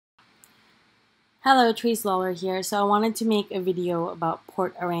Hello, Trace Lawler here. So I wanted to make a video about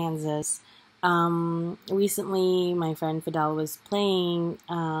Port Aransas. Recently, my friend Fidel was playing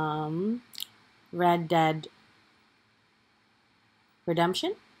Red Dead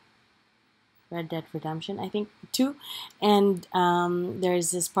Redemption. Red Dead Redemption, I think, 2. And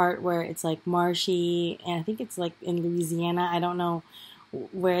there's this part where it's like marshy, and I think it's like in Louisiana. I don't know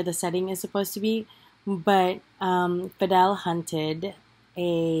where the setting is supposed to be, but Fidel hunted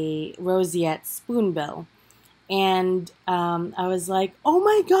a roseate spoonbill. And I was like, oh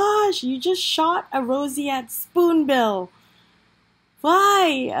my gosh, you just shot a roseate spoonbill.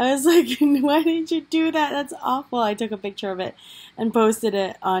 Why? I was like, why did you do that? That's awful. I took a picture of it and posted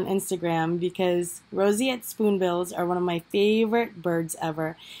it on Instagram because roseate spoonbills are one of my favorite birds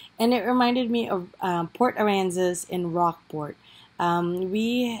ever. And it reminded me of Port Aransas in Rockport.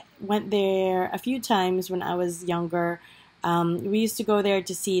 We went there a few times when I was younger. We used to go there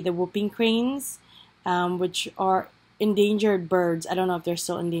to see the whooping cranes, which are endangered birds. I don't know if they're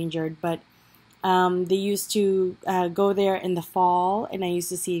still endangered, but they used to go there in the fall, and I used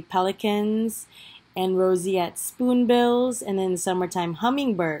to see pelicans and roseate spoonbills, and in the summertime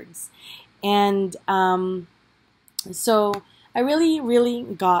hummingbirds. And so I really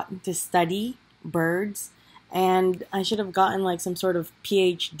got to study birds, and I should have gotten like some sort of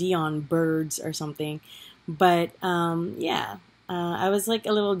PhD on birds or something. But yeah, I was like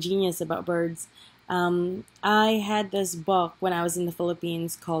a little genius about birds. I had this book when I was in the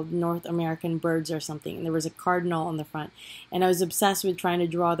Philippines called North American Birds or something, and there was a cardinal on the front, and I was obsessed with trying to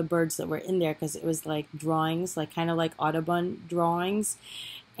draw the birds that were in there because it was like drawings, like kind of like Audubon drawings.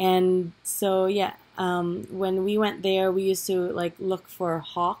 And so yeah, when we went there, we used to like look for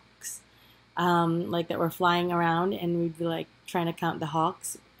hawks, like that were flying around, and we'd be like trying to count the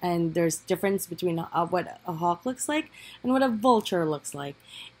hawks. And there's difference between what a hawk looks like and what a vulture looks like,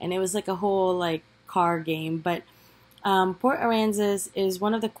 and it was like a whole like car game. But Port Aransas is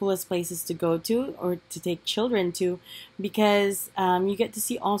one of the coolest places to go to or to take children to because you get to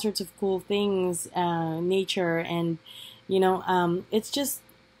see all sorts of cool things, nature, and it's just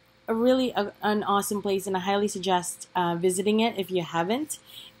an awesome place, and I highly suggest visiting it if you haven't.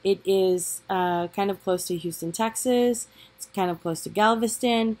 It is kind of close to Houston, Texas. It's kind of close to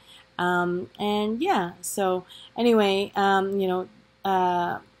Galveston. And yeah, so anyway,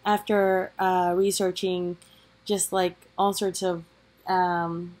 after researching just like all sorts of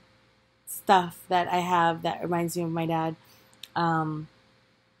stuff that I have that reminds me of my dad,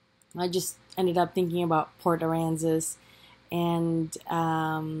 I just ended up thinking about Port Aransas and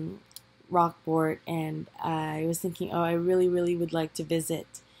Rockport, and I was thinking, oh, I really would like to visit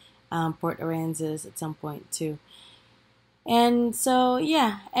Port Aransas at some point too. And so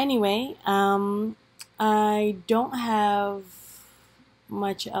yeah, anyway, I don't have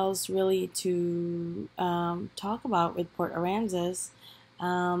much else really to talk about with Port Aransas.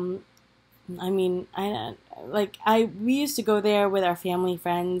 I mean, we used to go there with our family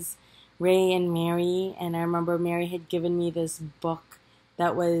friends, Ray and Mary, and I remember Mary had given me this book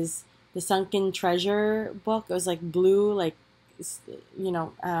that was the Sunken Treasure book. It was like blue, like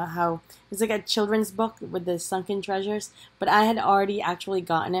how it's like a children's book with the sunken treasures. But I had already actually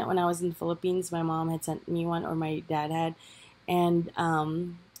gotten it when I was in the Philippines. My mom had sent me one, or my dad had, and I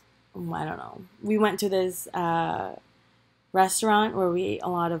don't know. We went to this restaurant where we ate a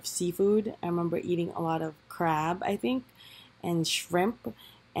lot of seafood. I remember eating a lot of crab, I think, and shrimp,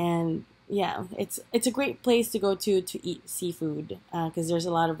 and yeah, it's a great place to go to eat seafood because there's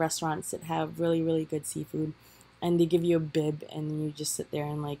a lot of restaurants that have really good seafood, and they give you a bib, and you just sit there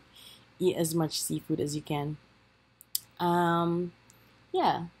and like eat as much seafood as you can.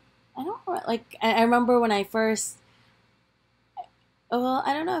 Yeah, I don't like. I remember when I first. Well,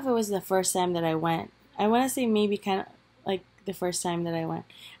 I don't know if it was the first time that I went. I want to say maybe kind of like the first time that I went.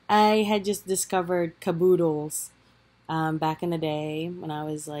 I had just discovered caboodles back in the day when I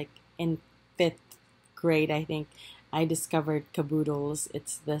was like in 5th grade, I think. I discovered caboodles.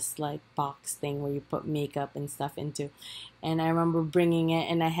 It's this like box thing where you put makeup and stuff into, and I remember bringing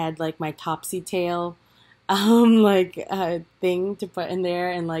it, and I had like my topsy tail, like thing to put in there,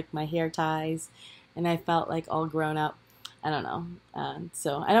 and like my hair ties, and I felt like all grown up. I don't know.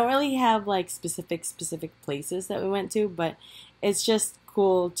 So I don't really have like specific places that we went to, but it's just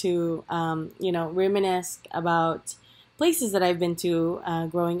cool to reminisce about places that I've been to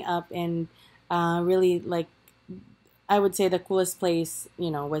growing up, and really like. I would say the coolest place,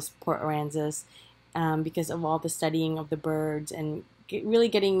 was Port Aransas because of all the studying of the birds and really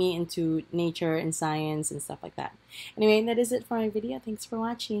getting me into nature and science and stuff like that. Anyway, that is it for my video. Thanks for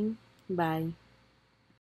watching. Bye.